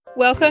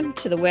Welcome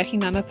to the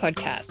Working Mama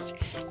podcast,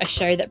 a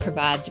show that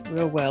provides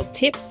real-world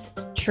tips,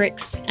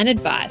 tricks, and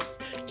advice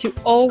to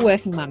all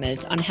working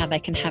mamas on how they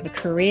can have a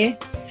career,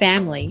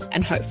 family,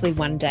 and hopefully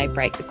one day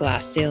break the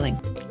glass ceiling.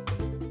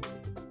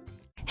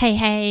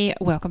 Hey,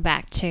 welcome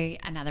back to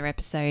another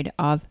episode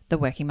of the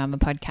Working Mama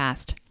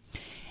podcast.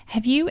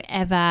 Have you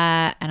ever,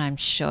 and I'm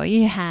sure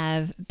you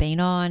have,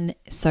 been on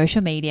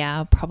social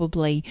media,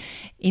 probably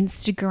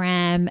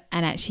Instagram,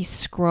 and actually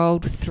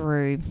scrolled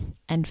through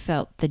and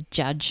felt the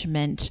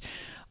judgment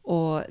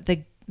or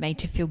the made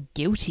to feel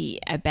guilty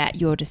about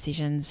your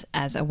decisions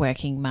as a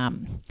working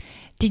mum?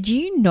 Did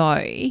you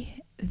know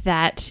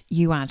that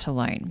you aren't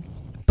alone?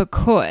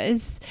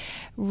 Because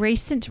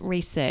recent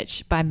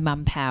research by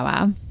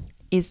Mumpower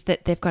is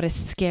that they've got a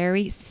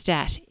scary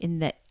stat in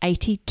that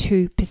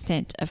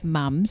 82% of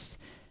mums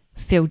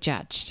feel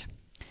judged.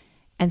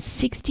 And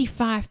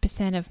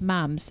 65% of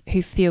mums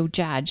who feel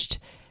judged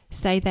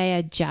say they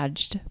are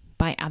judged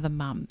by other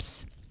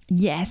mums.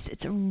 Yes,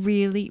 it's a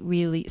really,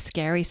 really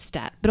scary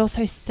stat, but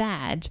also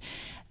sad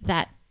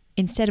that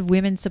instead of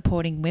women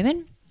supporting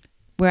women,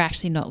 we're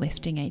actually not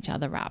lifting each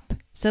other up.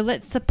 So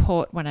let's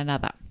support one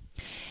another.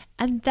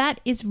 And that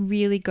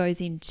really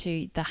goes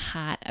into the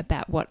heart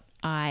about what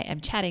I am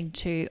chatting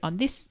to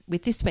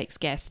with this week's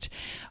guest,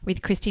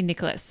 with Christie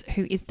Nicholas,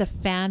 who is the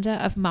founder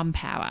of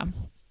Mumpower.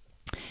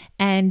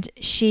 And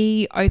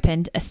she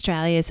opened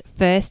Australia's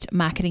first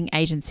marketing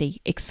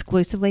agency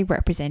exclusively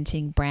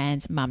representing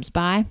brands mums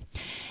buy.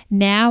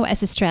 Now,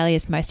 as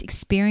Australia's most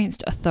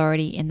experienced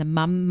authority in the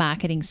mum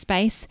marketing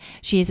space,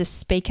 she is a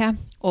speaker,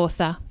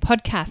 author,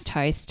 podcast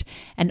host,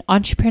 and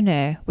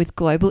entrepreneur with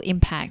global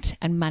impact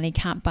and money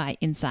can't buy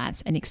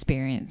insights and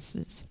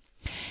experiences.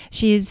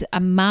 She is a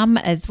mum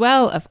as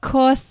well, of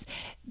course,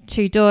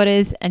 2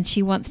 daughters, and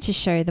she wants to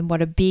show them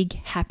what a big,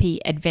 happy,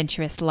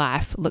 adventurous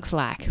life looks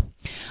like.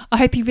 I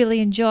hope you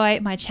really enjoy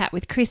my chat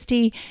with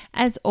Christie.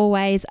 As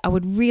always, I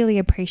would really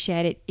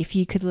appreciate it if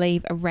you could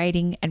leave a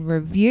rating and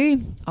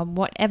review on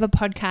whatever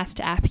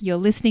podcast app you're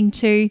listening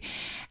to.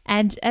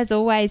 And as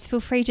always, feel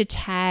free to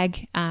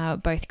tag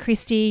both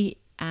Christie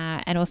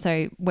and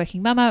also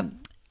Working Mama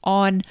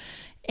on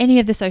any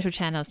of the social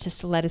channels just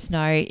to let us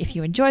know if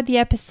you enjoyed the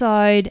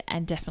episode,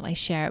 and definitely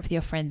share it with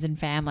your friends and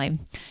family.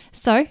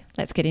 So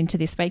let's get into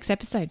this week's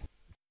episode.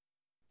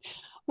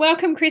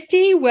 Welcome,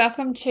 Christie.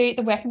 Welcome to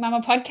the Working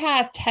Mama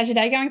podcast. How's your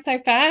day going so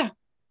far?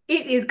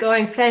 It is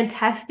going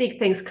fantastic.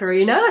 Thanks,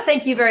 Karina.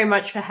 Thank you very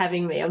much for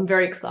having me. I'm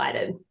very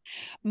excited.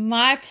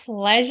 My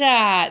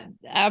pleasure.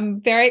 I'm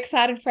very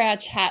excited for our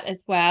chat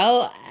as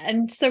well.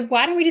 And so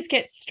why don't we just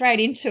get straight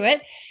into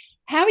it?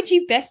 How would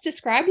you best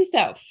describe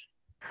yourself?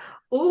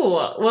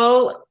 Oh,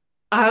 well,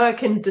 I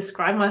can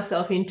describe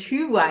myself in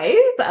 2 ways.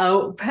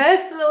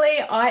 Personally,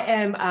 I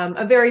am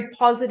a very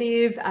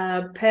positive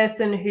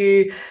person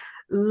who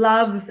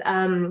loves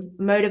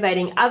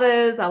motivating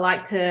others. I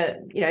like to,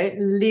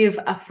 live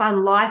a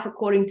fun life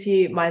according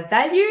to my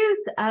values.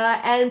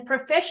 And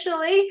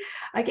professionally,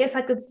 I guess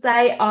I could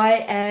say I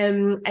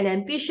am an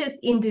ambitious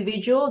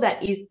individual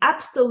that is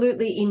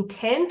absolutely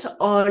intent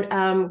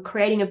on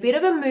creating a bit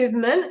of a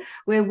movement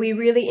where we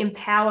really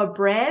empower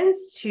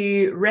brands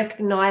to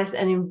recognize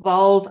and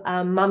involve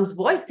mum's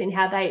voice in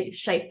how they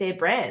shape their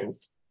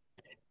brands.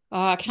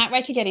 Oh, I can't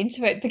wait to get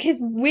into it, because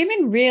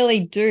women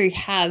really do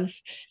have,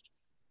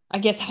 I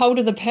guess, hold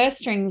of the purse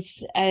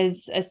strings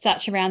as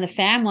such around the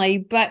family,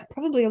 but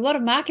probably a lot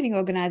of marketing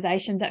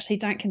organizations actually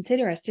don't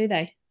consider us, do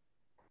they?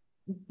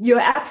 You're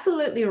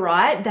absolutely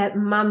right that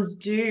mums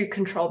do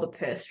control the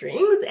purse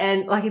strings.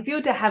 And like, if you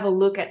were to have a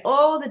look at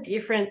all the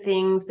different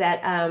things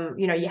that,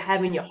 you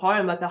have in your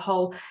home, like the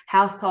whole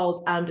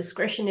household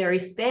discretionary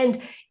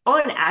spend,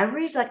 on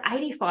average, like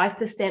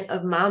 85%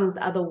 of mums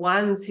are the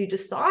ones who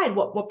decide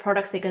what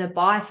products they're going to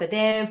buy for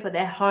them, for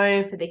their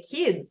home, for their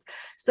kids.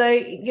 So,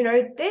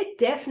 they're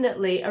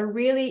definitely a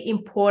really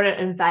important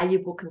and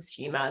valuable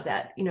consumer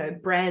that,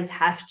 brands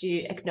have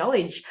to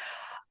acknowledge.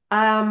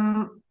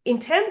 In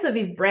terms of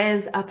if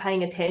brands are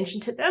paying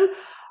attention to them,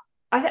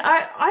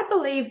 I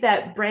believe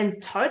that brands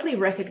totally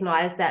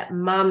recognize that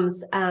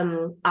mums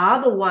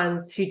are the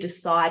ones who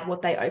decide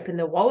what they open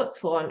their wallets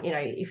for, and,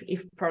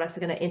 if products are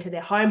going to enter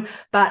their home.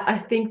 But I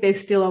think there's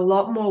still a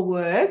lot more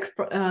work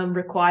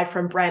required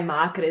from brand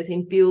marketers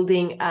in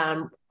building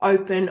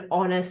open,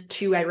 honest,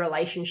 two-way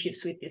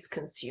relationships with this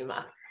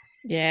consumer.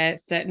 Yeah,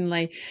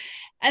 certainly.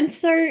 And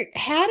so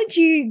how did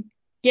you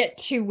get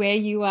to where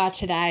you are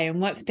today, and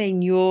what's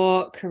been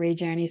your career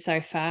journey so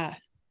far?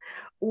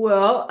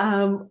 Well,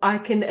 I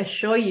can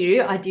assure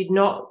you, I did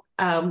not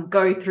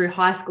go through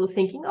high school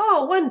thinking,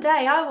 oh, one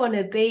day I want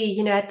to be,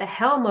 at the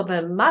helm of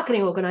a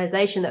marketing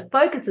organization that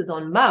focuses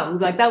on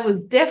mums. Like, that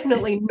was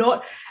definitely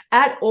not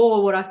at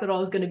all what I thought I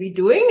was going to be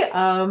doing.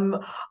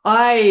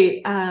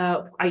 I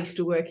used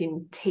to work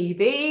in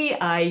TV.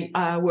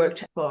 I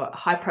worked for a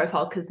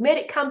high-profile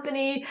cosmetic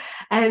company,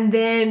 and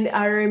then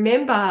I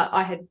remember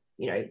I had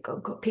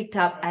picked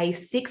up a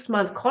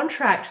 6-month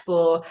contract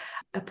for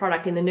a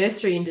product in the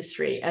nursery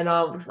industry. And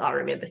I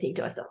remember thinking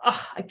to myself,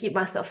 I give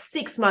myself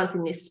 6 months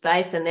in this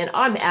space and then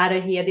I'm out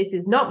of here. This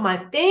is not my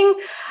thing.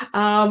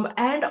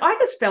 And I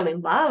just fell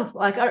in love.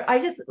 Like I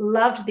just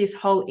loved this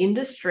whole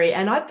industry,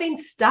 and I've been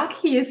stuck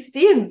here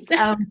since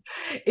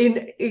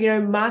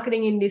in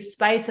marketing in this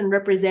space and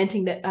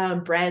representing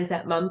the brands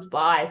that mums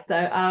buy.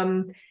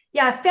 So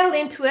yeah, I fell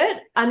into it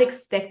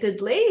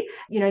unexpectedly.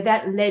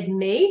 That led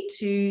me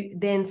to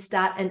then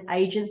start an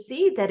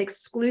agency that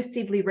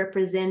exclusively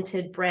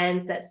represented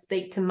brands that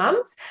speak to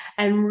mums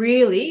and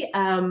really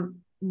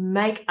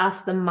make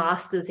us the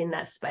masters in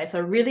that space. I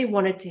really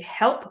wanted to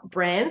help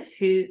brands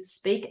who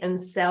speak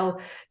and sell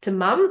to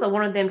mums. I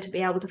wanted them to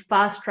be able to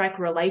fast track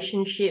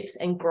relationships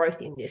and growth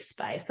in this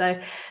space. So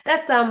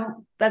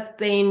that's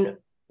been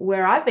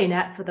where I've been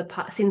at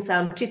since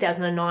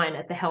 2009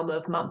 at the helm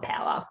of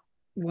Mumpower.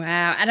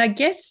 Wow. And I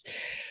guess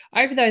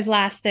over those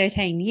last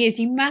 13 years,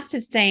 you must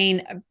have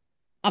seen,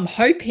 I'm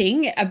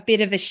hoping, a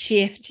bit of a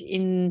shift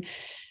in,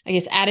 I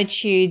guess,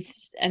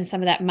 attitudes and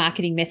some of that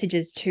marketing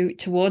messages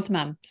towards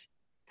mums.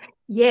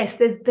 Yes,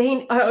 there's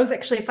been, it was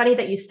actually funny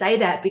that you say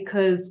that,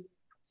 because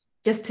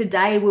just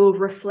today we were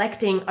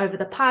reflecting over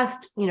the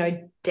past,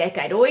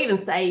 decade, or even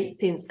say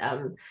since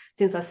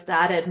I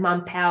started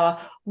Mumpower,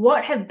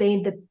 what have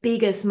been the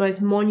biggest, most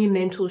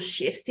monumental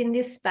shifts in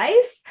this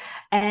space.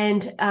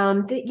 And,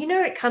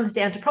 it comes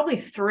down to probably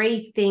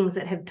 3 things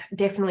that have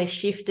definitely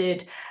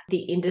shifted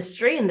the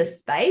industry and the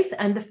space.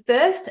 And the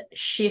first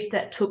shift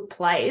that took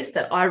place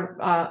that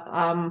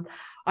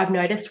I've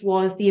noticed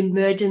was the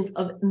emergence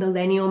of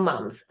millennial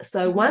mums.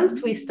 So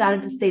once we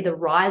started to see the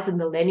rise of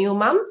millennial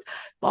mums,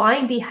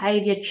 buying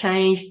behavior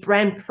changed,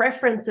 brand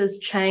preferences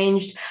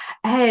changed,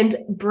 and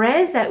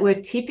brands that were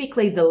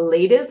typically the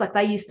leaders, like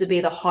they used to be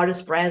the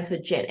hottest brands for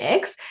Gen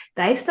X,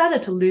 they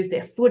started to lose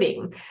their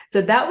footing.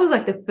 So that was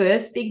like the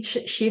first big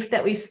shift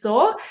that we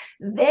saw.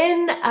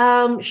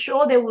 Then,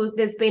 sure,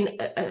 there's been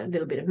a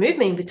little bit of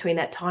movement between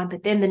that time,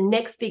 but then the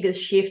next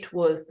biggest shift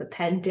was the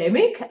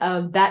pandemic.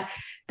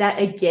 That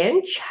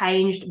again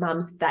changed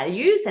mum's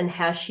values and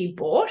how she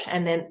bought.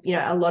 And then,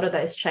 a lot of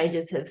those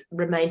changes have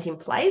remained in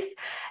place.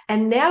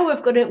 And now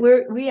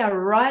we are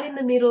right in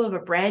the middle of a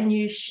brand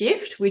new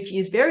shift, which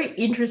is very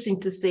interesting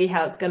to see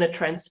how it's going to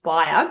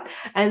transpire.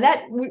 And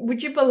that,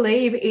 would you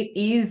believe it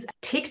is,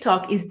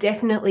 TikTok is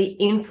definitely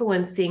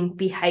influencing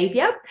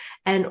behavior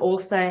and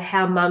also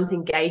how mums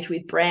engage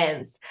with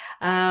brands.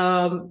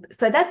 So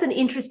that's an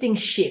interesting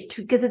shift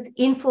because it's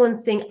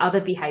influencing other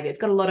behavior. It's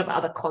got a lot of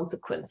other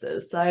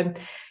consequences. So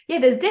yeah,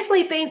 there's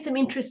definitely been some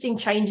interesting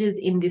changes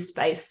in this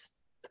space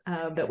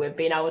that we've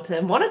been able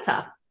to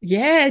monitor.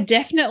 Yeah,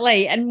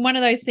 definitely. And one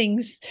of those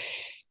things,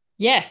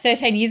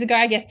 13 years ago,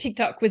 I guess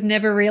TikTok was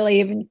never really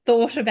even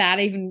thought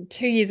about. Even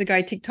 2 years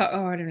ago, TikTok,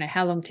 I don't know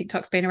how long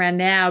TikTok's been around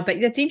now, but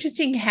it's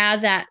interesting how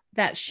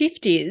that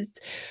shift is,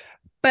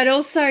 but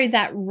also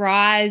that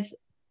rise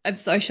of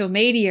social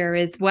media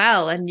as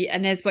well. And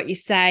as what you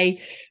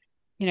say,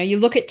 you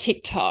look at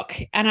TikTok,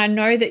 and I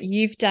know that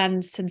you've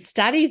done some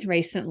studies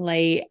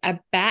recently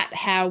about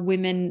how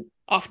women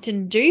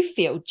often do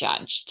feel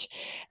judged.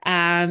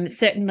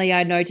 Certainly,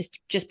 I know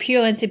just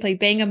purely and simply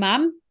being a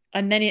mum,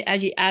 and then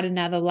as you add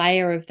another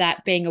layer of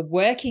that being a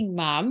working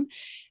mum,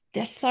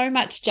 there's so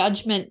much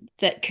judgment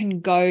that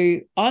can go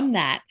on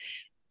that.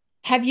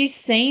 Have you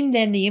seen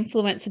then the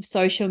influence of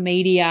social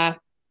media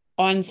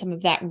on some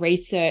of that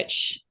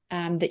research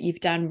that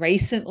you've done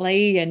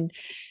recently,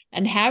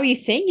 and how are you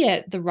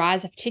seeing the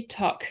rise of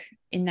TikTok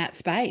in that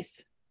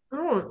space?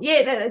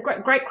 Yeah,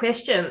 great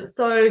question.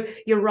 So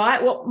you're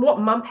right. What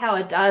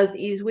Mumpower does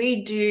is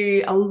we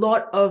do a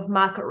lot of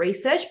market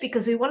research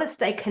because we want to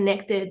stay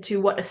connected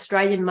to what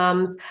Australian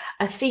mums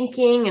are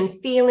thinking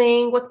and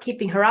feeling, what's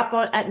keeping her up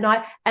at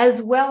night,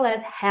 as well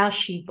as how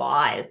she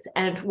buys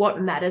and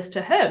what matters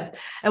to her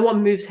and what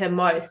moves her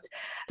most.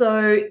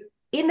 So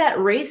in that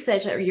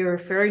research that you're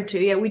referring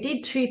to, we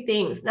did 2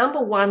 things.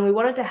 Number one, we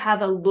wanted to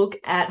have a look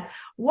at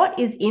what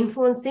is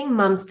influencing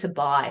mums to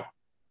buy.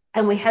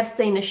 And we have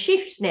seen a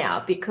shift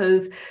now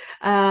because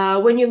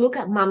when you look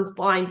at mum's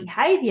buying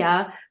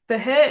behavior, for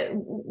her,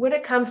 when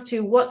it comes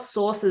to what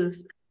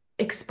sources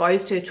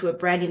exposed her to a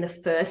brand in the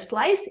first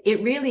place,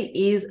 it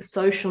really is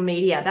social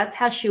media. That's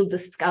how she'll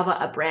discover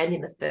a brand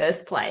in the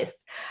first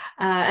place.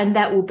 And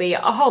that will be a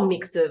whole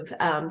mix of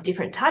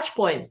different touch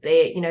points, be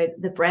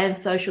it, the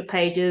brand's social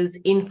pages,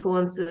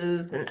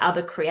 influencers, and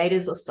other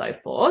creators or so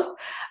forth.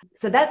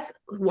 So that's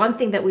one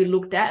thing that we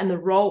looked at, and the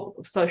role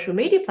of social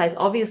media plays.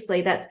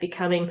 Obviously, that's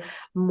becoming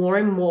more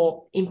and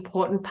more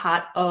important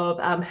part of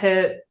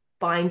her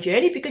buying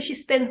journey because she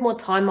spends more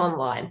time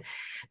online.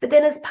 But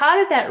then as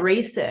part of that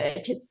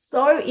research, it's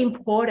so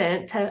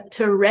important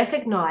to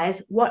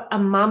recognize what a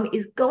mum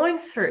is going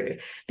through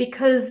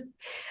because,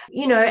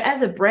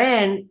 as a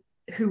brand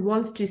who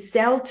wants to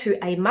sell to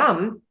a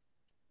mum,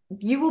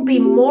 you will be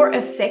more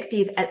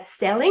effective at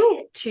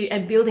selling to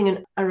and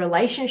building a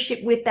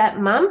relationship with that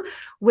mum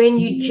when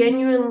you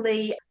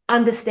genuinely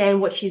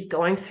understand what she's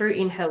going through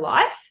in her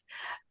life.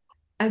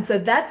 And so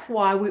that's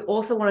why we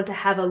also wanted to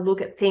have a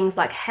look at things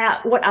like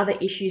what other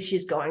issues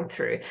she's going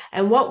through.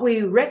 And what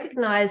we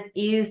recognized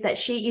is that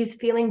she is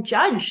feeling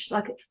judged.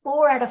 Like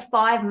 4 out of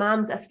 5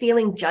 mums are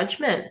feeling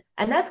judgment.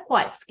 And that's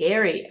quite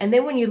scary. And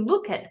then when you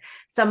look at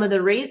some of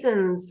the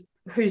reasons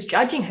who's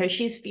judging her,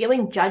 she's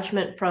feeling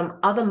judgment from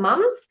other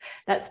mums.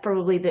 That's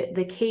probably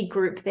the key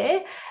group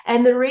there.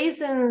 And the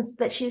reasons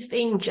that she's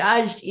being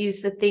judged is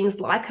for things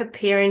like her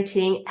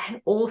parenting and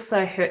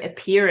also her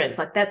appearance.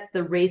 Like that's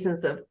the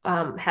reasons of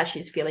how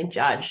she's feeling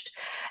judged.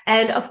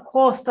 And of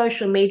course,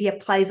 social media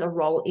plays a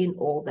role in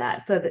all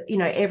that, so that,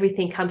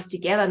 everything comes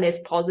together and there's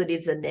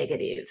positives and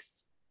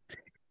negatives.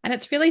 And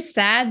it's really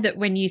sad that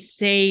when you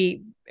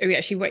see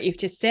actually what you've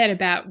just said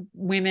about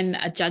women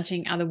are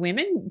judging other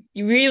women,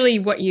 really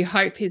what you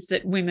hope is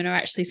that women are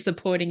actually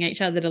supporting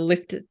each other to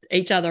lift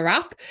each other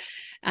up,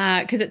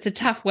 because it's a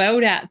tough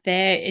world out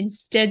there.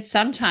 Instead,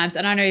 sometimes,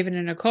 and I know even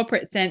in a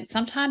corporate sense,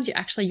 sometimes you're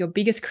actually your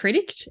biggest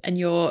critic, and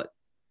your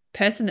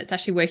person that's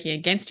actually working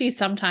against you,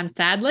 sometimes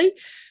sadly,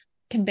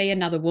 can be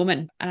another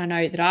woman. And I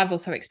know that I've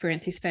also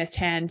experienced this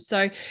firsthand.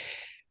 So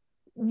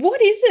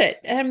what is it?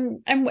 And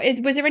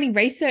was there any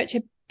research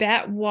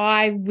about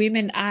why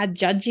women are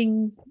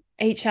judging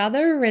each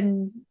other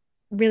and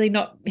really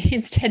not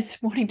instead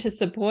wanting to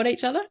support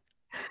each other?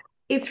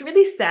 It's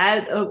really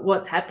sad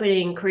what's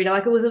happening, Karina.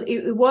 Like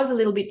it was a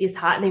little bit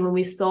disheartening when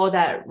we saw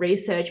that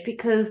research,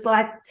 because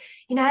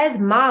as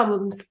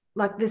moms,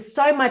 like there's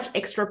so much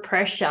extra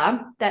pressure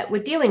that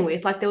we're dealing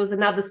with. Like there was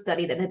another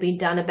study that had been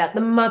done about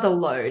the mother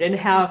load and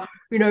how,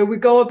 we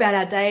go about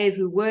our days,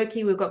 we're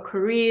working, we've got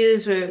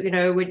careers,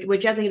 we're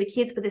juggling the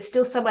kids, but there's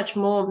still so much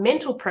more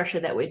mental pressure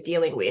that we're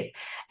dealing with.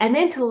 And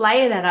then to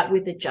layer that up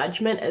with the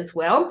judgment as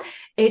well,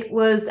 it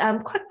was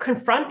quite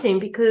confronting,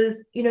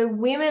 because,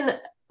 women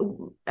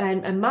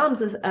and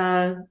mums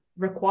are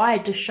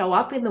required to show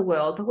up in the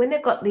world, but when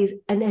they've got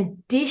an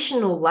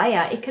additional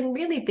layer, it can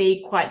really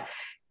be quite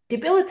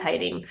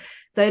debilitating.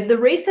 So the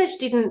research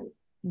didn't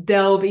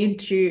delve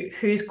into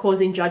who's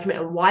causing judgment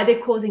and why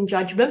they're causing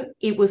judgment.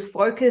 It was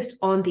focused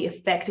on the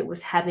effect it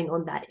was having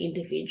on that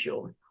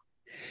individual.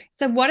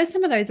 So what are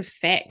some of those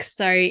effects?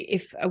 So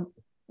if a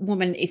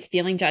woman is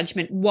feeling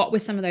judgment, what were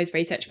some of those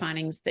research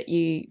findings that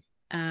you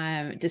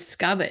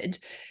discovered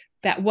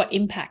about what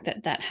impact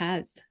that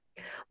has?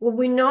 Well,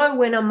 we know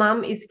when a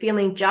mum is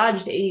feeling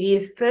judged, it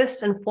is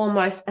first and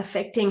foremost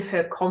affecting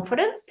her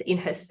confidence in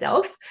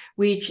herself,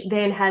 which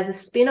then has a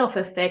spin-off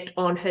effect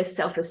on her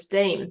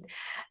self-esteem.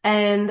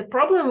 And the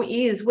problem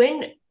is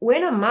when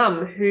a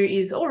mum who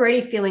is already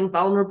feeling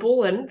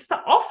vulnerable, and so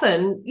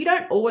often you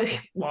don't always,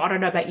 well, I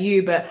don't know about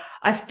you, but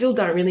I still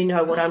don't really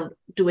know what I'm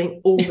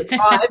doing all the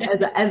time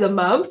as a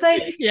mum. So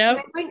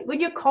yeah, when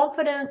your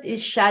confidence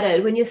is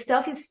shattered, when your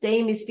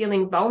self-esteem is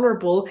feeling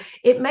vulnerable,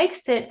 it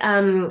makes it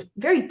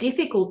very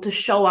difficult to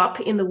show up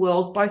in the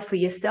world, both for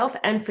yourself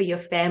and for your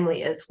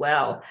family as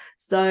well.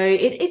 So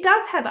it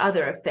does have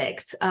other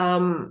effects,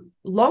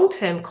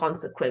 long-term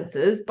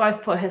consequences,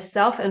 both for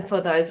herself and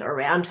for those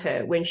around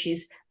her, when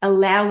she's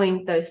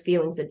allowing those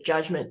feelings of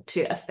judgment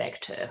to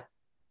affect her.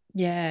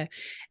 Yeah.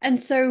 And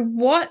so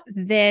what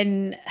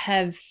then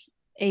have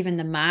even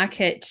the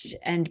market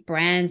and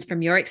brands,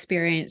 from your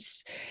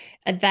experience,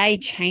 are they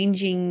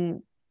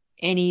changing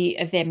any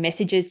of their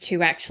messages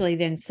to actually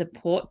then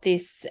support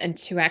this and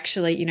to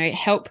actually,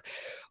 help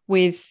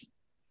with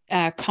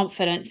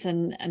confidence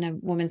and a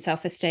woman's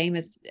self-esteem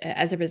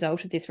as a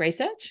result of this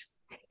research?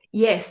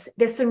 Yes,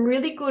 there's some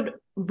really good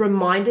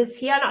reminders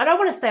here. And I don't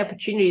want to say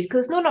opportunities,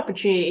 because it's not an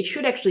opportunity. It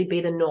should actually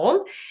be the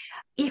norm.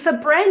 If a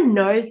brand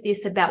knows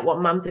this about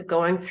what mums are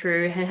going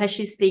through and how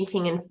she's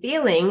thinking and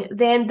feeling,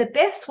 then the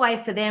best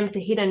way for them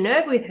to hit a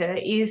nerve with her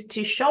is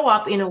to show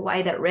up in a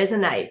way that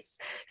resonates.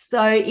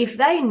 So if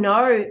they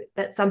know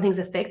that something's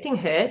affecting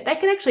her, they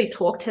can actually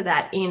talk to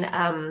that in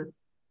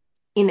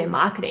their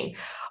marketing.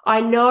 I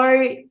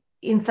know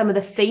in some of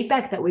the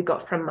feedback that we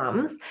got from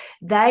mums,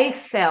 they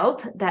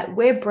felt that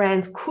where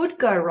brands could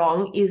go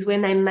wrong is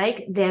when they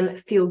make them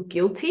feel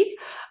guilty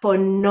for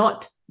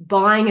not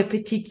buying a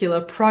particular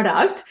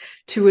product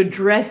to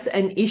address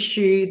an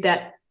issue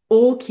that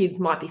all kids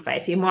might be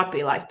facing. It might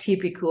be like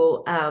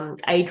typical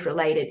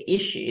age-related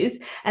issues,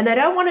 and they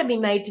don't want to be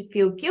made to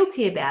feel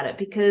guilty about it,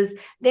 because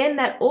then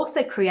that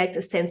also creates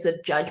a sense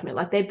of judgment,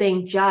 like they're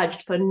being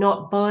judged for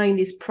not buying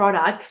this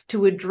product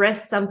to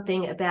address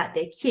something about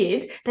their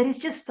kid that is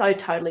just so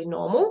totally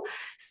normal.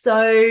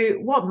 So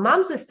what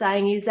mums were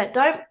saying is that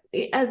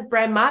as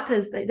brand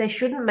marketers, they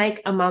shouldn't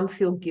make a mum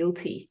feel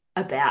guilty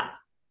about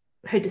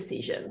her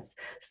decisions.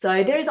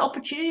 So there is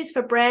opportunities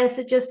for brands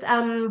to just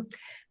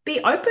be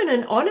open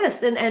and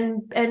honest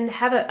and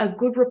have a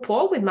good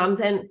rapport with mums,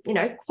 and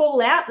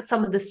call out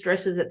some of the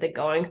stresses that they're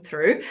going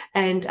through,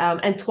 and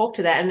talk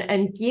to that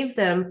and give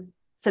them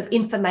some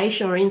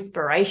information or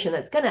inspiration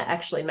that's going to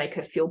actually make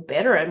her feel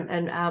better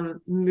and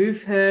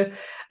move her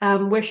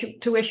where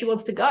she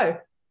wants to go.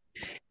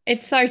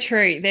 It's so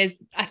true. There's,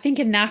 I think,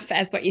 enough,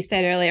 as what you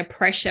said earlier,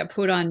 pressure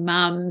put on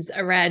mums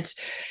around,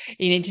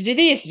 you need to do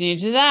this, you need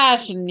to do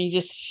that, and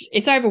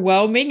it's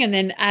overwhelming. And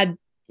then add,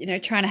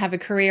 trying to have a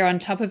career on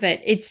top of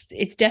it,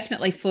 it's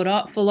definitely full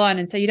on.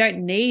 And so you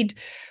don't need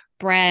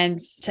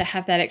brands to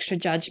have that extra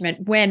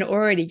judgment when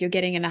already you're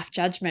getting enough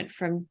judgment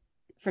from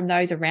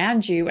those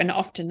around you and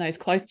often those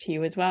close to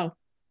you as well.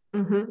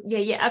 Mm-hmm. Yeah,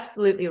 you're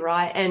absolutely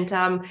right.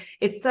 And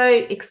it's so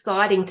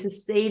exciting to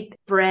see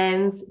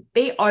brands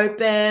be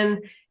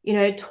open,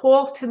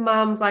 talk to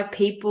mums like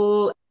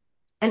people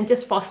and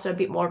just foster a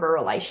bit more of a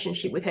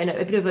relationship with her, and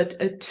a bit of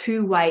a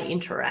two-way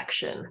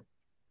interaction.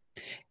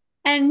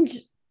 And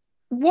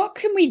what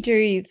can we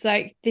do?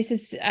 So this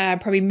is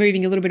probably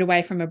moving a little bit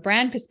away from a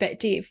brand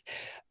perspective.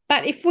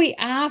 But if we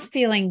are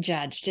feeling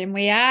judged, and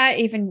we are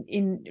even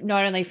in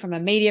not only from a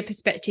media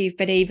perspective,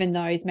 but even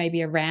those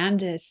maybe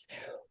around us,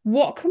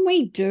 what can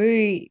we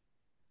do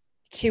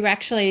to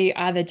actually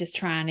either just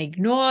try and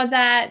ignore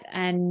that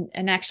and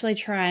actually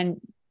try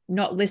and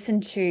not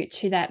listen to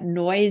that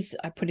noise,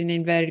 I put in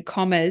inverted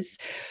commas,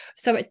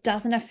 so it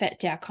doesn't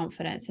affect our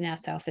confidence and our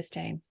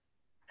self-esteem?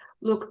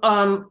 Look,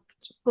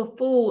 for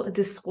full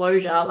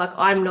disclosure, like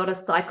I'm not a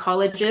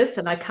psychologist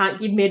and I can't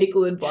give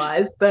medical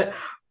advice, but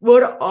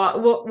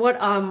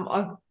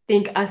I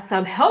think are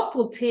some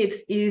helpful tips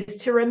is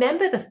to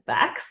remember the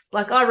facts.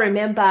 Like I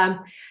remember,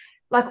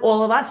 like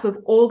all of us, we've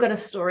all got a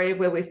story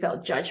where we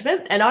felt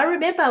judgment. And I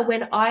remember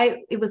when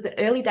it was the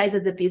early days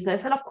of the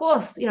business. And of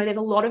course, there's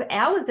a lot of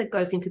hours that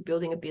goes into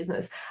building a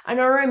business. And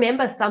I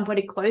remember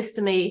somebody close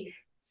to me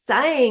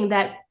saying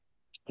that,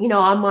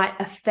 I might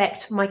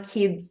affect my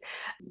kids'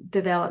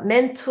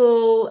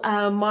 developmental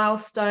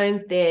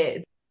milestones,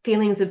 their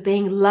feelings of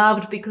being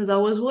loved because I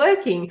was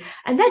working.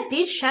 And that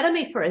did shatter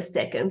me for a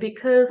second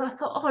because I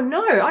thought, oh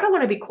no, I don't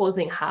want to be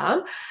causing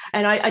harm.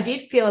 And I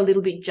did feel a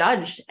little bit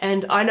judged.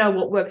 And I know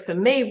what worked for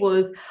me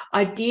was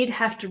I did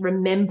have to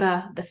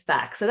remember the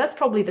facts. So that's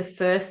probably the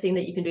first thing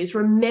that you can do is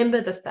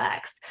remember the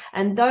facts.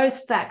 And those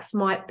facts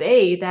might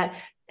be that,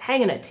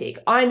 hang on a tick,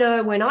 I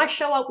know when I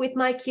show up with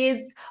my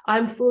kids,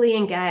 I'm fully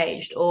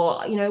engaged.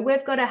 Or,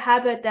 we've got a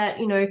habit that,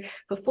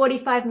 for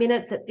 45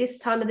 minutes at this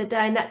time of the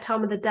day and that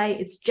time of the day,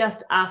 it's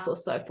just us or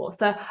so forth.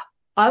 So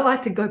I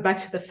like to go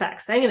back to the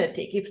facts. Hang on a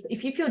tick.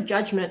 If you feel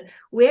judgment,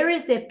 where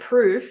is there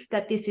proof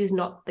that this is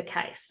not the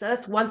case? So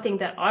that's one thing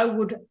that I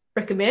would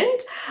recommend.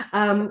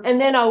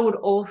 And then I would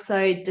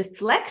also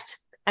deflect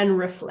and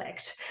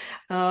reflect,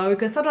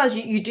 because sometimes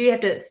you do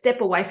have to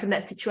step away from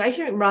that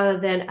situation rather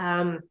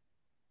than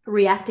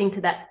reacting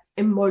to that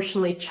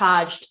emotionally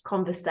charged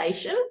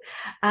conversation,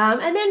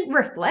 and then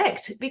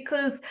reflect,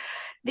 because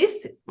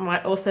this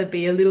might also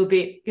be a little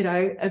bit,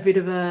 a bit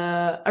of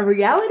a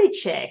reality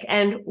check.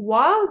 And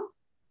while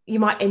you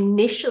might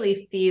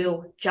initially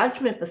feel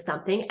judgment for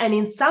something, and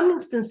in some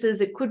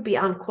instances it could be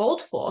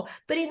uncalled for,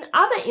 but in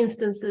other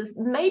instances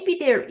maybe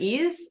there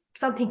is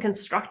something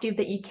constructive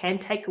that you can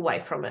take away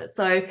from it.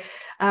 So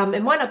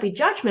it might not be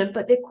judgment,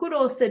 but there could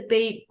also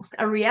be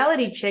a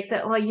reality check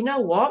that, oh, you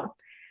know what,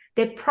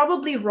 they're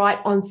probably right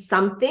on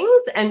some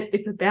things, and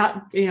it's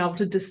about being able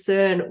to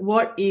discern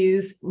what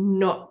is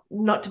not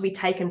to be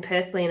taken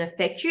personally and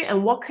affect you,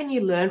 and what can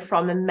you learn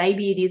from, and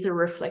maybe it is a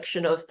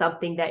reflection of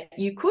something that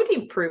you could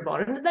improve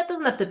on, and that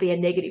doesn't have to be a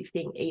negative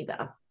thing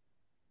either.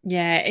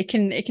 Yeah, it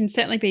can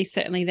certainly be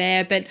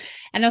there,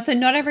 and also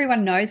not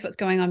everyone knows what's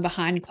going on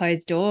behind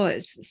closed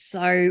doors.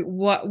 So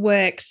what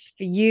works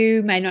for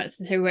you may not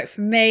necessarily work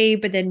for me,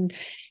 but then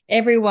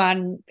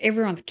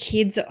everyone's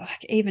kids,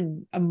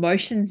 even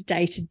emotions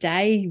day to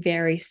day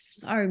vary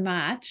so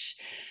much.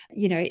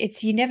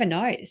 You never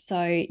know.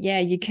 So yeah,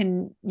 you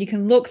can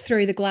look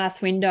through the glass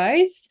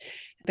windows,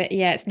 but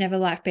yeah, it's never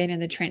like being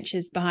in the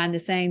trenches behind the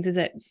scenes, is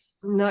it?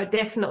 No,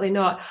 definitely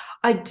not.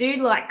 I do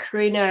like,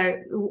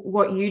 Karina,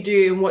 what you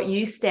do and what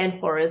you stand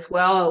for as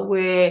well,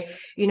 where,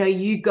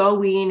 you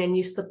go in and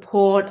you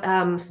support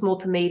small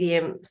to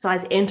medium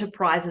sized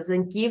enterprises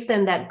and give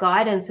them that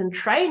guidance and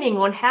training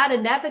on how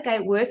to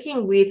navigate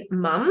working with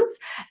mums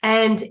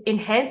and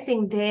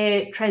enhancing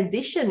their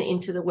transition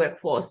into the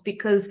workforce,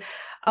 because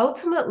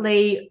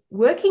ultimately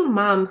working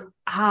mums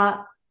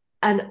are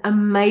an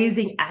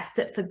amazing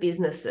asset for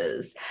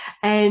businesses.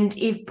 And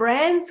if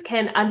brands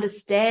can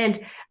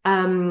understand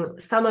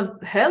some of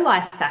her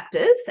life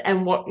factors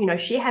and what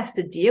she has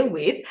to deal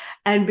with,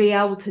 and be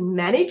able to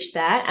manage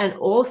that, and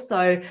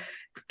also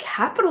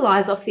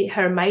capitalize off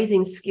her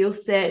amazing skill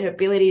set, her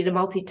ability to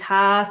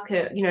multitask,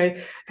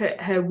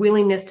 her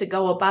willingness to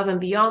go above and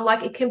beyond,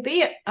 like it can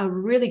be a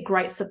really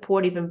great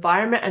supportive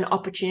environment and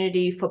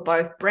opportunity for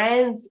both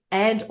brands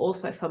and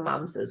also for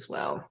mums as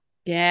well.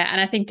 Yeah, and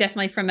I think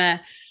definitely from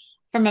a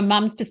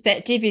mum's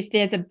perspective, if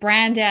there's a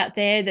brand out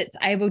there that's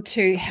able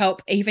to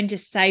help even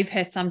just save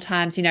her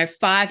sometimes,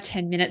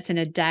 5-10 minutes in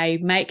a day,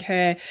 make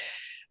her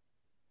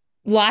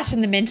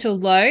lighten the mental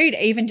load,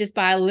 even just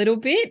by a little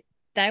bit,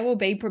 they will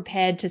be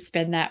prepared to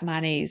spend that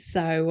money.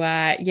 So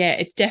yeah,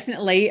 it's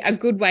definitely a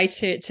good way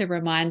to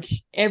remind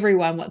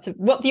everyone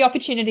what the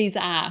opportunities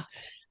are,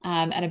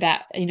 and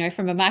about,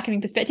 from a marketing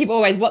perspective,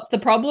 always what's the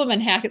problem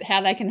and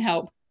how they can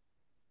help.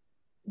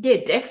 Yeah,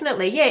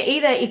 definitely. Yeah,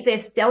 either if they're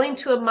selling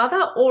to a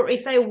mother or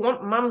if they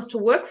want mums to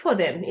work for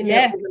them in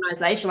their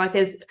organization. Like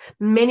there's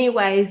many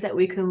ways that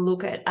we can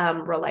look at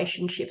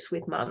relationships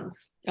with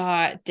mums.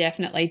 Oh,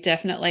 definitely,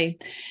 definitely.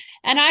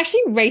 And I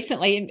actually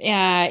recently,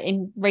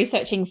 in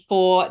researching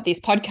for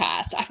this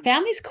podcast, I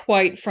found this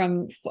quote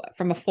from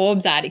a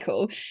Forbes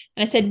article,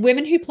 and it said,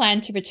 "Women who plan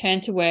to return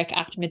to work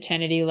after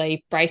maternity leave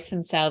brace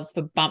themselves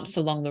for bumps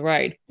along the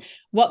road.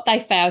 What they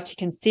fail to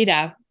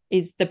consider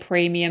is the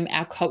premium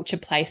our culture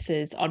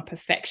places on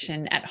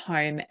perfection at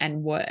home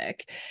and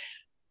work."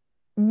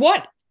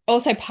 What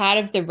also part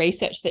of the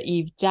research that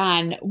you've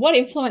done, what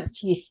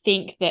influence do you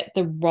think that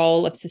the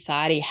role of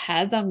society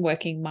has on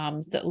working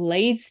mums that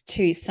leads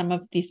to some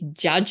of this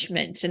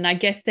judgment? And I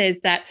guess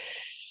there's that,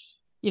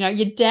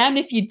 you're damned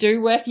if you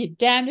do work, you're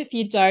damned if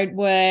you don't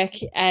work.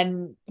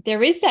 And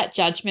there is that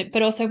judgment.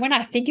 But also when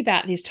I think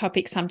about this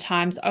topic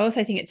sometimes, I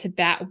also think it's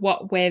about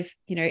what we've,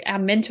 our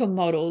mental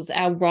models,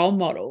 our role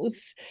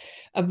models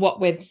of what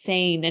we've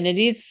seen. And it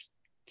is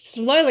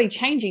slowly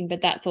changing,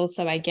 but that's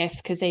also, I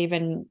guess, because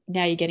even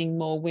now you're getting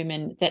more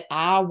women that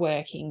are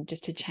working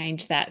just to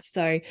change that.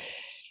 So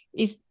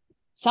is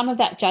some of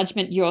that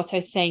judgment you're also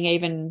seeing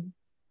even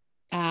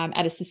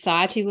at a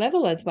society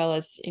level as well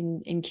as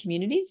in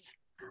communities?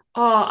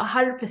 Oh,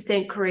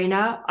 100%,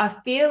 Karina. I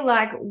feel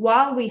like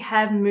while we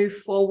have moved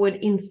forward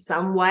in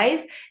some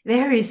ways,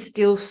 there is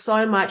still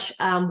so much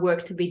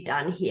work to be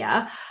done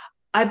here.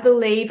 I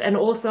believe, and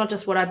also not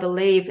just what I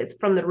believe, it's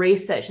from the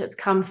research that's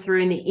come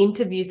through in the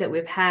interviews that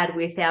we've had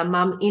with our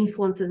mum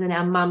influencers and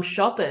our mum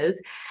shoppers.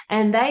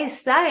 And they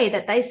say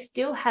that they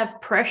still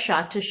have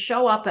pressure to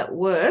show up at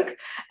work,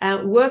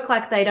 work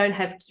like they don't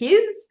have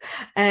kids,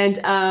 and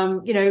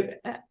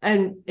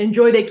and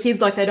enjoy their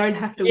kids like they don't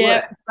have to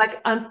work. Like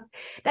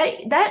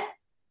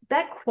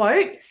that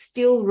quote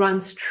still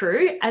runs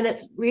true, and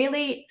it's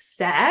really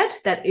sad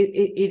that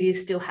it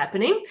is still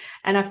happening.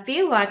 And I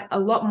feel like a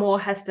lot more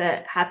has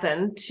to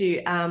happen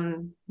to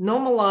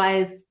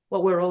normalize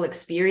what we're all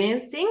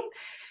experiencing,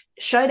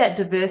 show that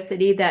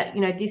diversity, that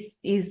this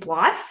is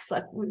life.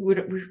 Like we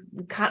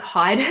can't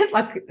hide it.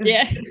 Like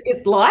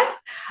it's life.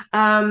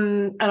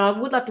 And I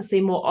would love to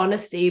see more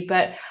honesty,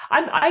 but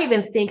I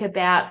even think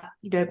about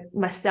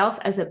myself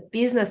as a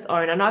business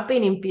owner, and I've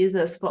been in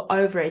business for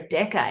over a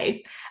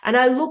decade, and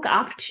I look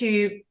up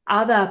to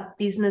other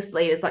business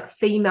leaders, like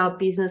female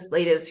business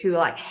leaders who are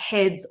like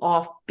heads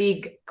of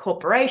big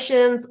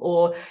corporations,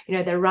 or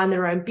they run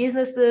their own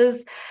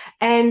businesses,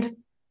 and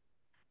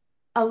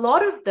a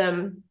lot of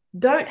them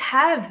don't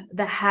have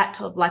the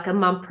hat of like a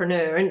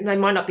mumpreneur, and they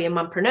might not be a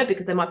mumpreneur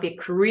because they might be a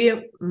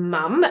career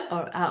mum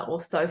or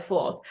so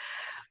forth.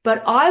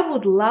 But I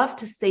would love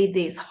to see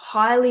these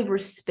highly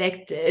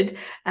respected,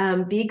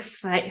 big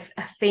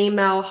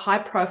female,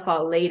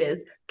 high-profile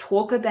leaders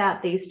talk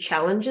about these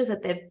challenges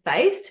that they've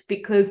faced,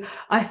 because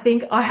I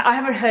think I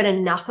haven't heard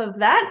enough of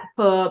that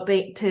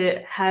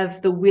to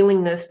have the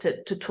willingness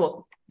to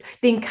talk,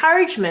 the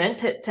encouragement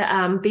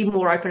to be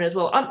more open as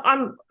well.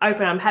 I'm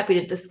open. I'm happy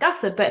to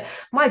discuss it, but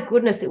my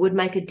goodness, it would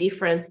make a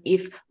difference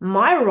if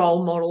my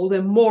role models,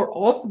 and more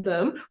of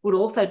them, would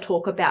also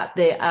talk about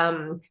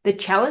the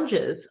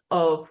challenges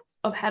of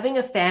having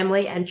a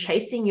family and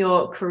chasing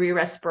your career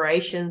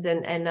aspirations,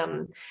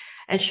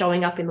 and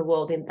showing up in the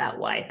world in that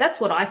way. That's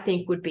what I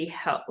think would be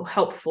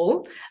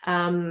helpful to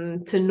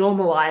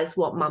normalize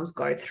what mums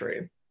go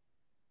through.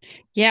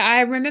 Yeah,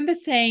 I remember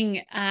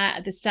seeing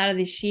at the start of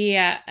this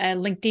year a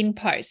LinkedIn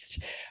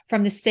post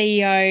from the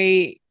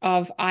CEO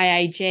of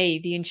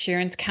IAG, the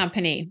insurance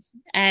company.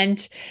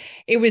 And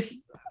it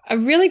was a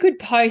really good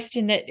post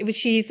in that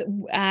she's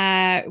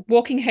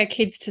walking her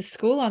kids to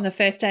school on the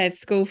first day of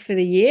school for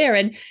the year.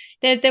 And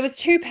there was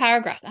 2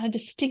 paragraphs. And I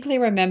distinctly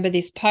remember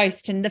this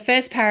post. And the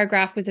first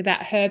paragraph was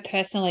about her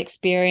personal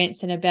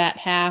experience and about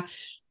how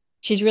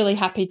she's really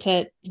happy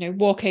to,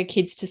 walk her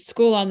kids to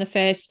school on the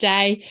first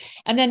day.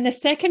 And then the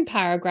second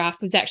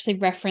paragraph was actually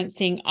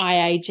referencing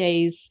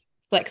IAG's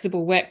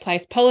flexible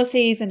workplace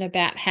policies and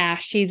about how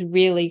she's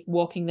really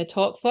walking the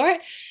talk for it.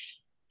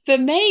 For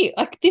me,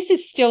 like, this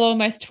is still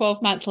almost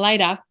 12 months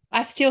later,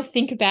 I still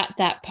think about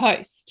that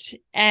post.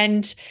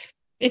 And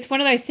it's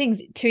one of those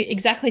things,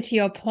 exactly to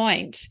your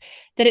point,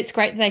 that it's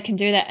great that they can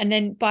do that. And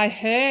then by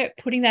her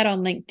putting that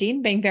on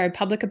LinkedIn, being very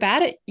public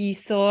about it, you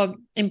saw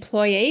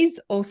employees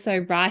also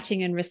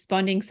writing and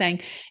responding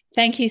saying,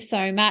 thank you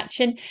so much.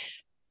 And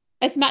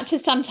as much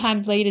as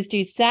sometimes leaders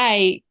do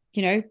say,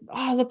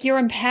 oh, look, you're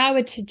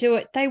empowered to do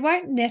it, they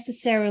won't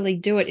necessarily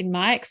do it, in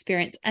my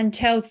experience,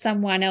 until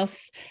someone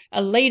else, a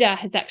leader,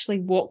 has actually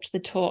walked the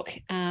talk,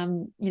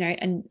 and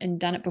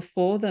done it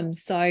before them.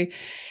 So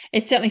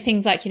it's certainly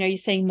things like, you're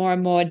seeing more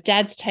and more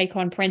dads take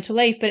on parental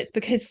leave, but it's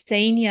because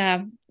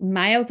senior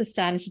males are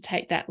starting to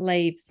take that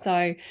leave.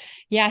 So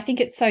yeah, I think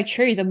it's so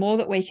true. The more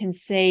that we can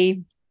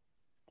see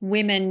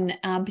women,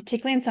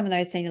 particularly in some of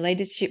those senior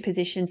leadership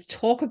positions,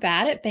 talk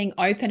about it, being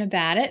open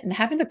about it, and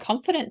having the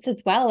confidence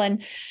as well.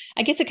 And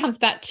I guess it comes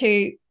back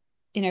to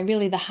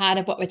really the heart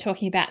of what we're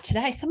talking about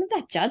today, some of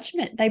that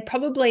judgment. They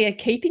probably are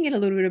keeping it a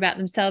little bit about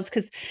themselves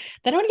because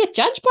they don't want to get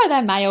judged by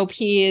their male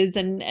peers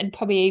and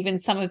probably even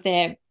some of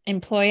their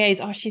employees.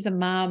 Oh, she's a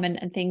mum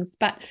and things.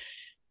 But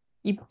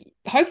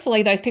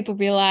hopefully those people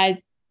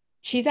realize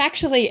she's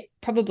actually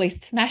probably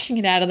smashing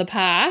it out of the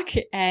park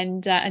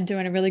and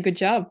doing a really good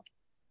job.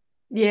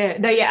 Yeah,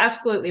 no, you're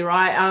absolutely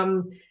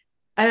right.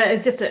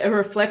 It's just a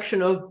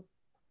reflection of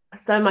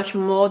so much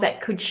more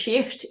that could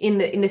shift in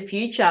the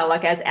future,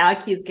 like as our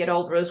kids get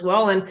older as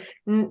well,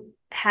 and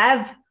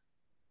have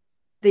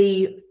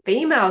the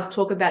females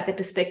talk about their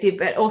perspective,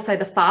 but also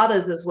the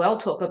fathers as well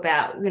talk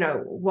about,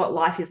 what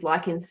life is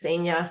like in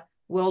senior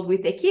world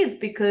with their kids,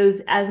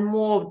 because as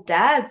more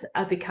dads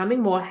are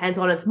becoming more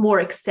hands-on, it's more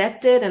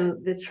accepted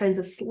and the trends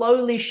are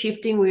slowly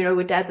shifting.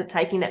 Where dads are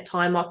taking that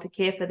time off to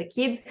care for the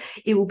kids.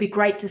 It will be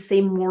great to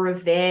see more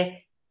of their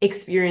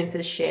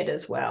experiences shared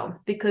as well,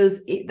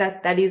 because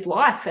that is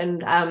life.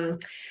 And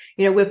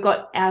we've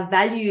got our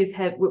values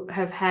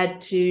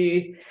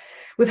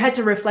we've had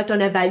to reflect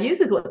on our values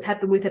with what's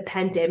happened with a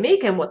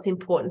pandemic and what's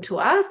important to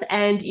us.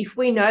 And if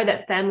we know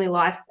that family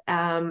life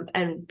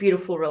and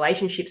beautiful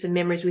relationships and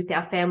memories with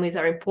our families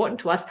are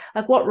important to us,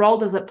 like what role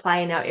does it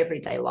play in our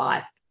everyday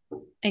life?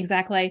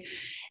 Exactly.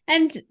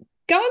 And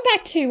going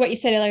back to what you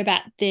said earlier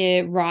about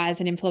the rise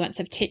and influence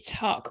of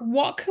TikTok,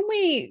 what can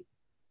we,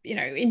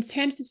 in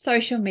terms of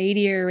social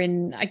media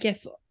and I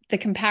guess the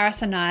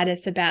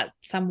comparisonitis about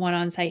someone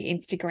on, say,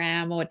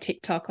 Instagram or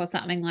TikTok or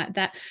something like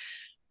that,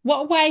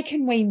 what way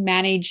can we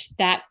manage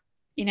that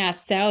in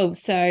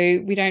ourselves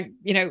so we don't,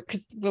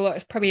 because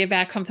it's probably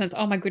about confidence.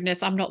 Oh my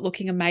goodness, I'm not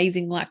looking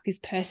amazing like this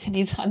person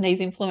is on these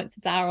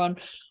influencers are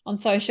on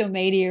social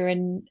media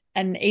and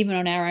even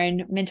on our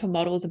own mental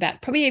models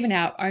about probably even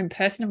our own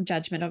personal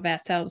judgment of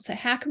ourselves. So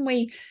how can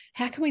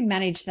we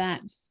manage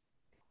that?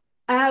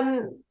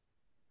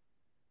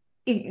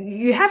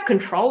 You have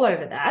control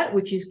over that,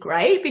 which is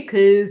great,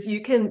 because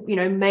you can,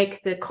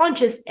 make the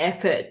conscious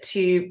effort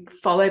to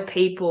follow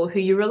people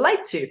who you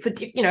relate to for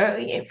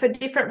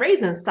different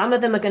reasons. Some of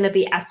them are going to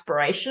be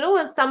aspirational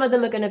and some of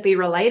them are going to be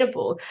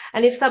relatable.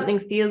 And if something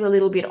feels a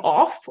little bit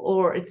off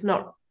or it's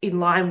not in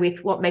line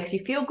with what makes you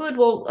feel good,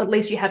 well, at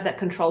least you have that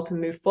control to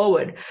move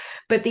forward.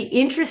 But the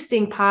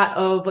interesting part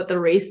of what the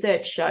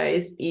research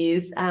shows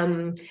is,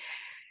 mums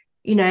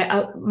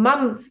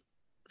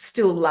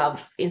still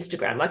love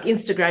Instagram. Like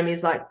Instagram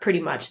is like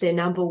pretty much their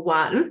number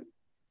one.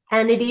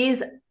 And it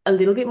is a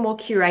little bit more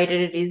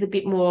curated. It is a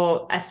bit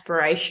more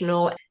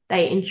aspirational.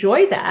 They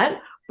enjoy that.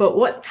 But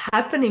what's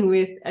happening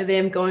with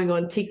them going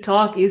on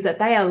TikTok is that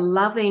they are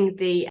loving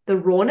the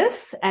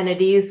rawness, and it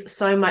is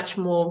so much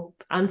more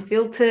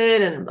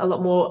unfiltered and a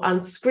lot more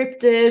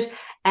unscripted.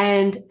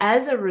 And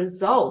as a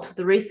result,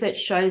 the research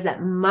shows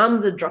that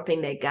mums are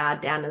dropping their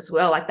guard down as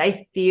well. Like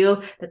they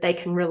feel that they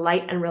can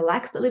relate and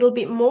relax a little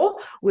bit more.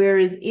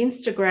 Whereas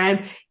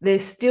Instagram,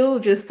 there's still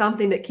just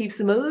something that keeps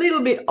them a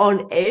little bit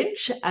on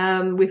edge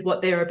with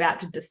what they're about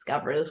to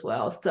discover as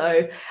well.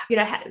 So,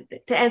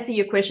 to answer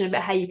your question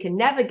about how you can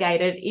navigate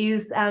it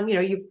is,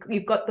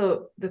 you've got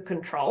the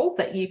controls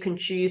that you can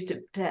choose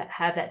to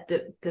have that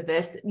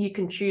diverse. You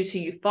can choose who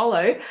you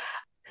follow.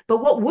 But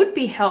what would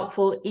be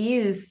helpful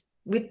is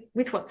with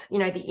what's,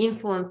 the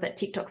influence that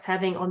TikTok's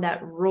having on that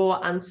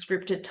raw,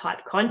 unscripted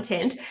type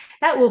content,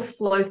 that will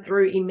flow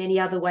through in many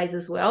other ways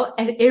as well.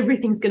 And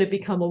everything's going to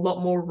become a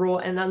lot more raw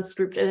and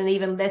unscripted and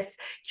even less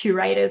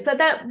curated. So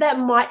that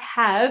might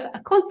have a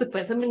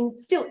consequence. I mean,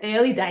 it's still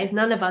early days.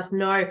 None of us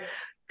know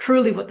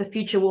truly what the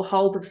future will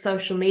hold of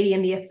social media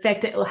and the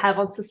effect it will have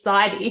on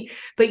society.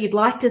 But you'd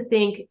like to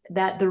think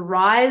that the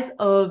rise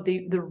of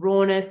the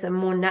rawness and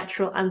more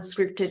natural,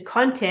 unscripted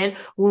content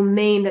will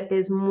mean that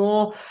there's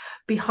more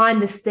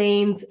behind the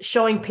scenes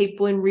showing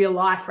people in real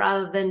life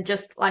rather than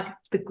just like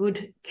the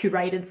good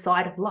curated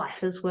side of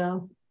life as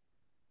well.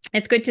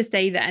 It's good to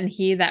see that and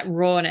hear that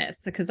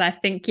rawness, because I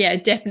think, yeah,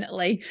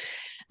 definitely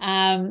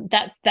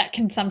that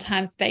can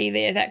sometimes be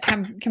there, that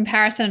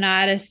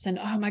comparisonitis and,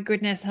 oh my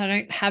goodness, I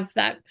don't have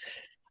that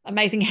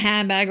amazing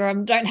handbag, or I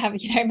don't have,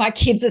 my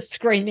kids are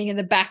screaming in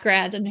the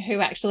background and who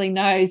actually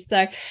knows.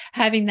 So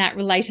having that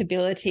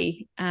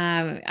relatability,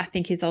 I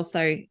think is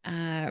also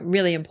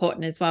really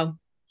important as well.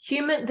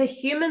 The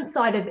human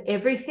side of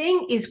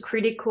everything is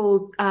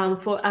critical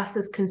for us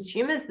as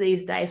consumers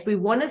these days. We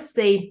want to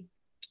see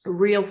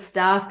real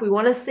stuff. We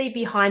want to see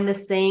behind the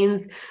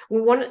scenes.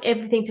 We want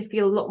everything to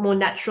feel a lot more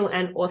natural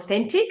and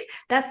authentic.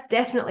 That's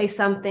definitely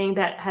something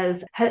that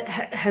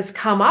has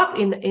come up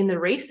in the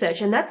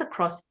research, and that's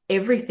across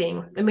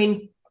everything. I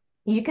mean,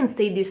 you can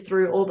see this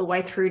through all the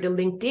way through to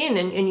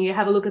LinkedIn, and you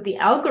have a look at the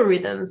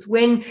algorithms.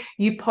 When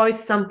you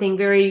post something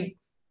very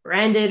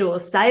branded or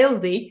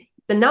salesy,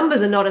 the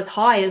numbers are not as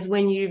high as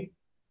when you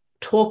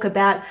talk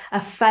about a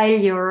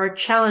failure or a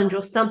challenge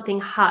or something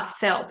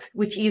heartfelt,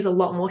 which is a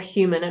lot more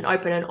human and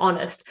open and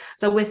honest.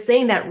 So we're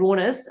seeing that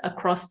rawness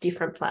across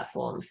different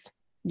platforms.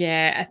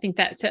 Yeah, I think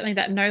that certainly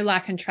that know,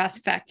 like, and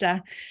trust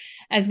factor.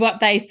 as what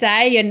they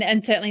say,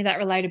 and certainly that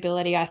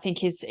relatability I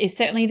think is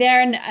certainly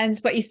there, and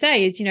what you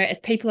say is, as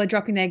people are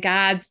dropping their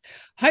guards,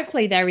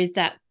 hopefully there is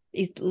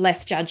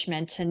less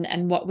judgment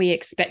and what we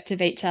expect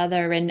of each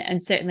other,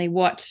 and certainly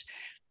what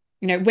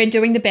we're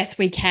doing the best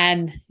we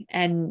can,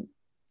 and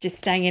just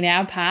staying in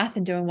our path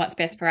and doing what's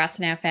best for us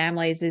and our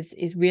families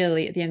is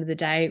really, at the end of the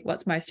day,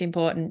 what's most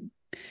important.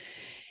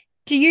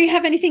 Do you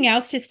have anything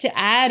else just to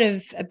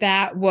add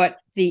about what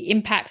the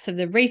impacts of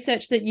the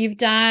research that you've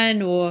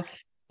done, or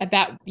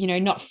about,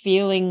 not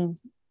feeling,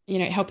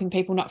 helping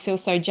people not feel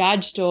so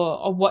judged,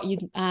 or what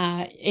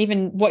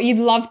what you'd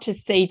love to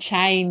see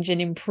change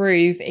and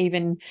improve,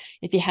 even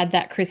if you had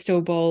that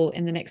crystal ball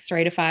in the next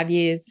 3 to 5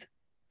 years?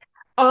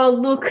 Oh,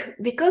 look,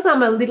 because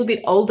I'm a little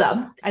bit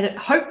older and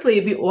hopefully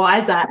a bit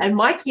wiser, and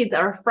my kids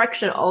are a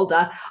fraction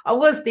older, I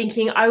was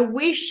thinking, I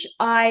wish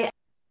I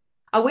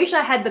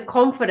had the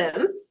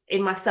confidence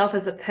in myself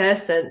as a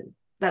person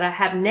that I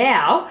have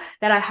now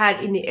that I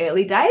had in the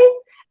early days.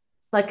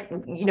 Like,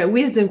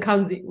 wisdom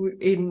comes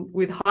in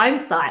with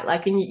hindsight,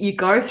 like, and you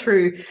go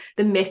through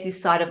the messy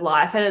side of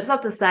life. And it's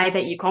not to say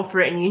that you're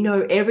confident and you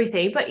know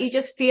everything, but you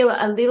just feel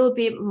a little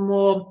bit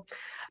more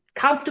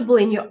comfortable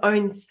in your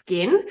own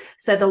skin.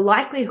 So the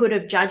likelihood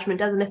of judgment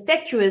doesn't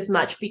affect you as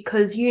much,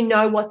 because you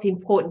know what's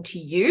important to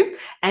you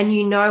and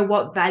you know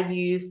what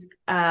values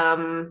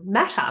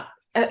matter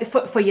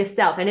for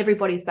yourself, and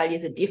everybody's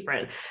values are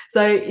different.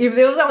 So if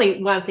there was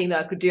only one thing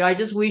that I could do, I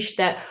just wish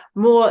that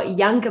more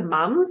younger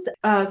mums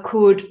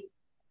could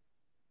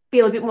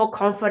feel a bit more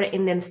confident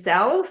in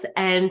themselves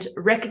and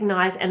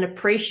recognize and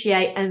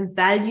appreciate and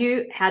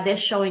value how they're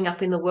showing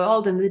up in the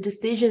world and the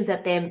decisions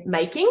that they're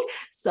making,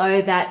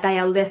 so that they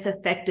are less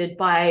affected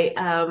by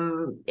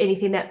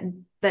anything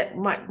that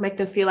might make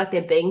them feel like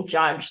they're being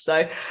judged.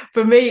 So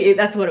for me,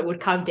 that's what it would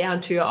come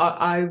down to.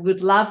 I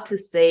would love to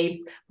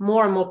see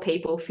more and more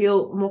people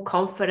feel more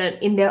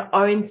confident in their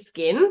own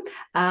skin,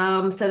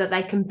 so that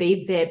they can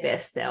be their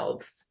best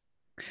selves.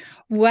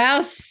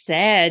 Well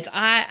said.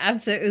 I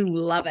absolutely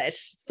love it.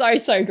 So,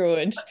 so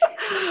good.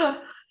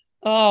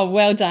 Oh,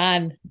 well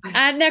done.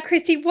 Now,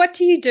 Christie, what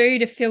do you do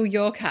to fill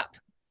your cup?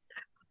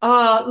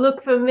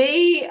 Look, for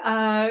me,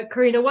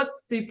 Karina,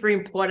 what's super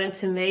important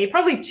to me,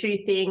 probably two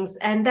things.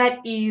 And that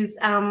is,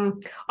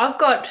 I've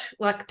got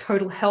like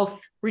total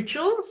health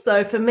rituals.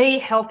 So for me,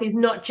 health is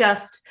not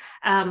just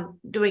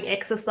doing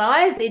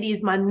exercise. It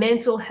is my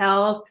mental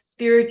health,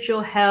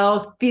 spiritual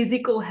health,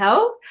 physical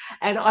health.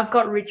 And I've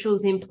got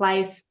rituals in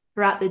place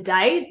throughout the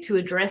day to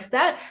address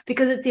that,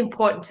 because it's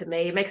important to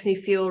me. It makes me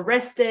feel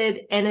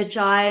rested,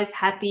 energized,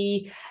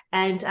 happy,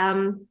 and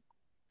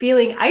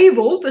feeling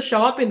able to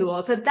show up in the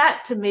world. So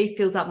that to me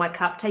fills up my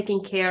cup,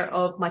 taking care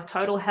of my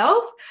total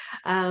health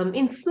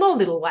in small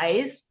little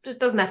ways. It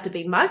doesn't have to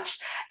be much.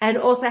 And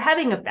also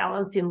having a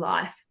balance in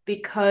life,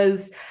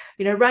 because,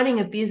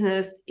 running a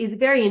business is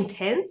very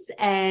intense,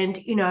 and,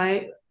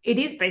 it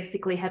is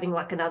basically having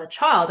like another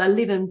child. I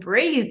live and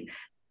breathe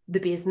the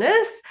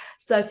business.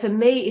 So for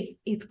me,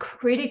 it's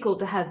critical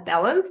to have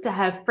balance, to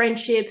have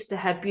friendships, to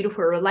have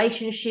beautiful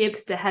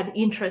relationships, to have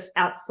interests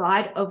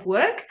outside of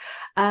work.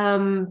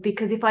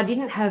 Because if I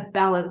didn't have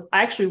balance,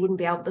 I actually wouldn't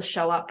be able to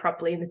show up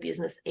properly in the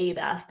business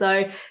either.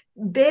 So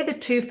they're the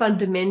two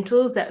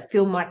fundamentals that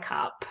fill my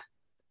cup.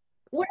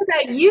 What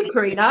about you,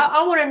 Karina?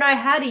 I want to know,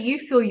 how do you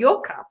fill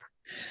your cup?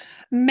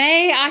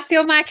 Me, I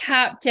fill my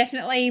cup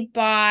definitely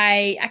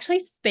by actually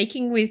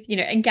speaking with,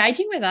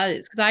 engaging with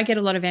others, because I get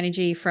a lot of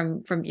energy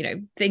from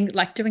things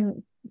like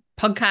doing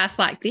podcasts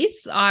like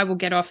this. I will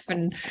get off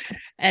and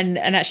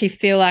actually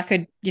feel like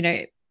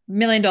 $1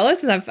 million.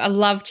 I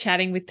love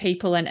chatting with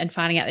people and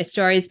finding out their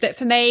stories. But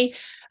for me,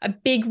 a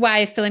big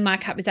way of filling my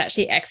cup is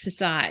actually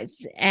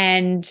exercise.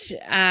 And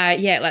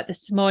like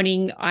this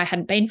morning, I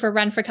hadn't been for a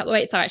run for a couple of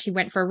weeks. So I actually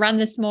went for a run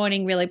this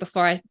morning, really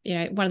before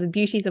one of the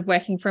beauties of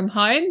working from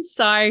home.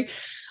 So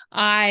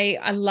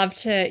I love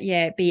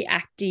to, be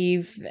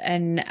active.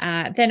 And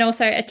then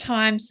also at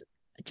times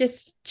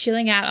just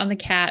chilling out on the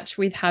couch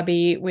with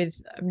hubby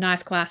with a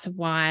nice glass of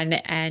wine.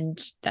 And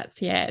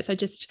so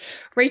just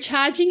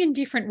recharging in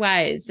different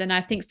ways. And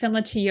I think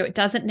similar to you, it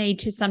doesn't need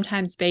to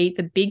sometimes be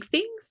the big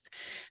things,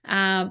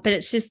 but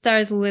it's just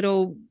those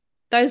little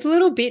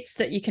bits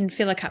that you can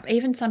fill a cup,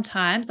 even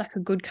sometimes like a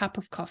good cup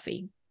of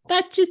coffee.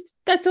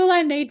 That's all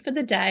I need for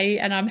the day,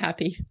 and I'm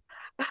happy.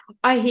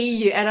 I hear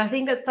you. And I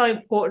think that's so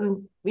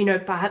important,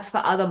 perhaps for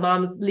other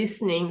mums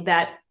listening,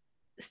 that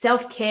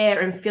self-care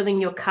and filling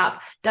your cup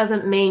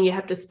doesn't mean you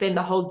have to spend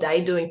the whole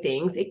day doing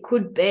things. It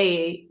could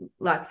be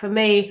like, for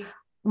me,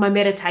 my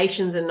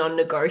meditations are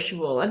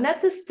non-negotiable, and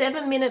that's a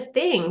 7-minute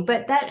thing,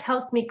 but that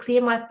helps me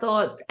clear my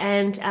thoughts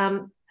and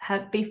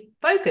be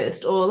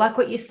focused. Or like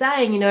what you're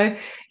saying,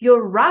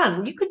 your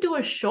run, you could do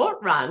a short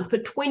run for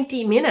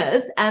 20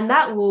 minutes and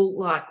that will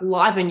like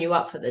liven you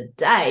up for the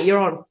day. You're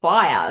on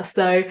fire.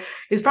 So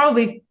it's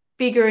probably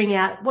figuring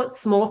out what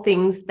small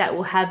things that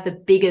will have the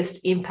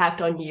biggest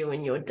impact on you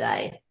and your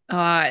day.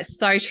 Oh, it's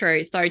so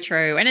true, so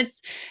true. And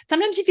it's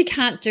sometimes if you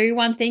can't do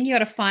one thing, you got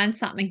to find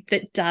something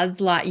that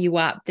does light you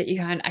up, that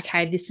you're going,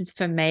 okay, this is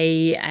for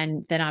me,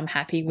 and then I'm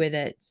happy with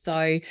it.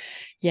 So,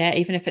 yeah,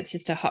 even if it's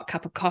just a hot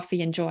cup of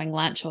coffee, enjoying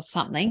lunch or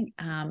something,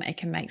 it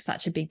can make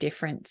such a big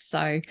difference.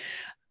 So,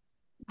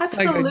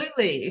 so good.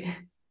 Absolutely.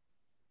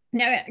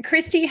 Now,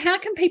 Christie, how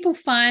can people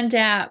find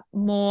out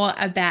more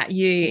about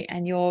you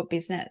and your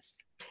business?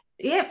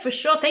 Yeah, for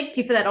sure. Thank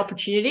you for that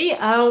opportunity.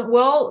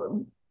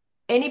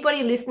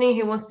 Anybody listening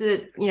who wants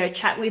to,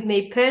 chat with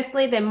me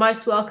personally, they're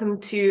most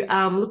welcome to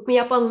look me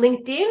up on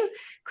LinkedIn,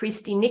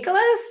 Christie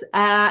Nicholas.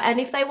 And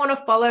if they want to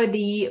follow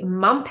the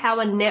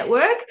Mumpower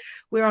network,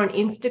 we're on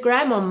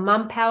Instagram on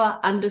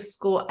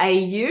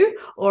mumpower_au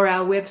or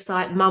our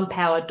website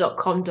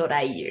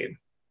mumpower.com.au.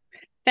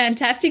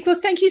 Fantastic. Well,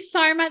 thank you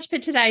so much for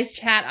today's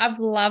chat. I've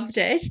loved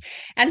it.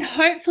 And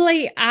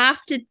hopefully,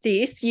 after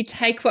this, you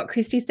take what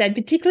Christie said,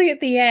 particularly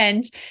at the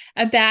end,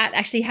 about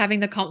actually having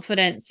the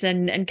confidence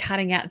and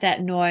cutting out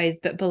that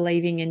noise, but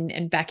believing in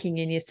and backing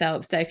in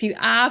yourself. So, if you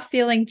are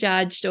feeling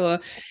judged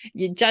or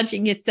you're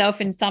judging yourself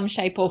in some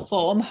shape or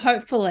form,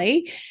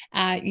 hopefully,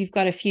 you've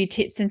got a few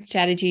tips and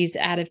strategies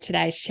out of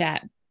today's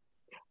chat.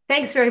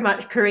 Thanks very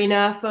much,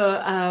 Karina,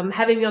 for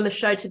having me on the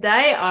show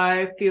today.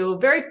 I feel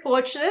very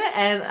fortunate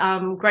and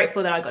I'm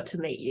grateful that I got to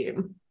meet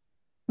you.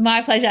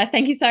 My pleasure.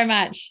 Thank you so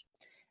much.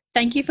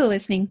 Thank you for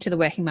listening to the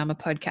Working Mama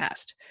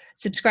podcast.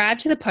 Subscribe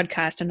to the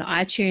podcast on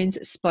iTunes,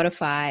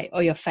 Spotify,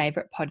 or your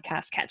favorite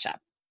podcast catcher.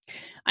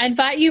 I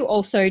invite you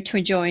also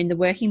to join the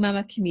Working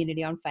Mama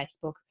community on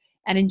Facebook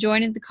and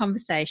join in the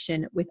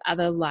conversation with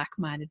other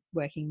like-minded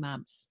working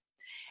mums.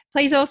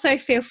 Please also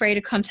feel free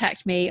to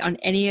contact me on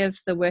any of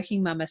the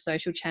Working Mama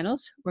social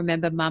channels.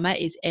 Remember, Mama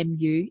is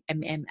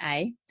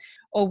MUMMA,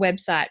 or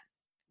website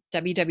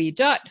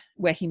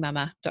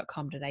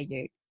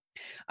www.workingmama.com.au.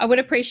 I would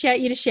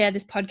appreciate you to share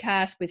this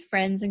podcast with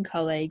friends and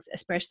colleagues,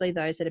 especially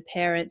those that are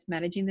parents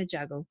managing the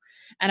juggle.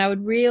 And I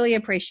would really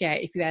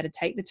appreciate if you had to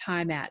take the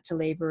time out to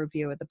leave a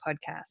review of the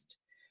podcast.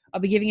 I'll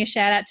be giving a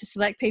shout out to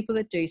select people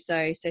that do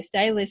so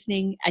stay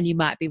listening and you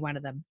might be one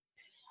of them.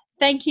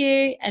 Thank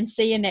you and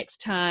see you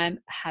next time.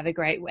 Have a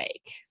great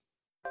week.